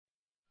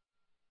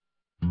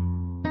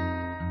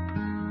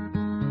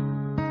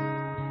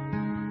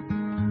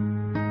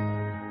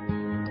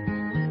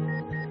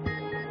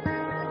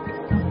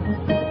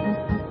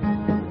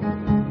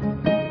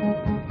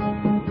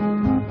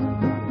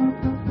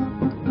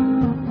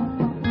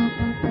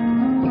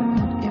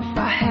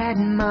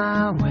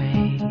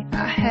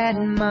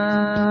had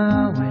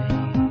my way,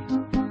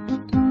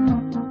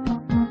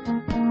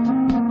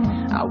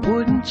 I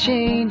wouldn't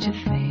change a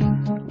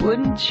thing,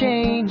 wouldn't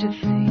change a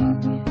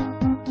thing.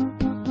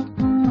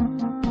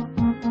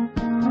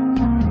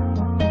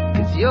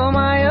 'Cause you're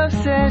my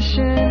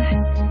obsession,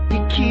 you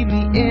keep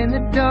me in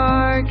the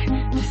dark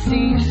to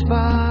see your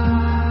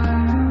spark.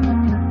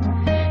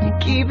 You're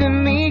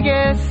keeping me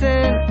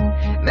guessing,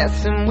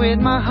 messing with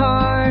my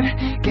heart,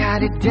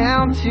 got it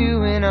down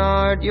to an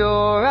art.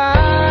 Your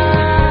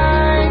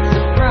eyes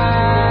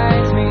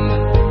surprise me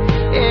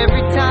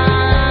every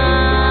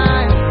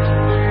time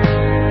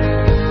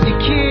you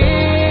kiss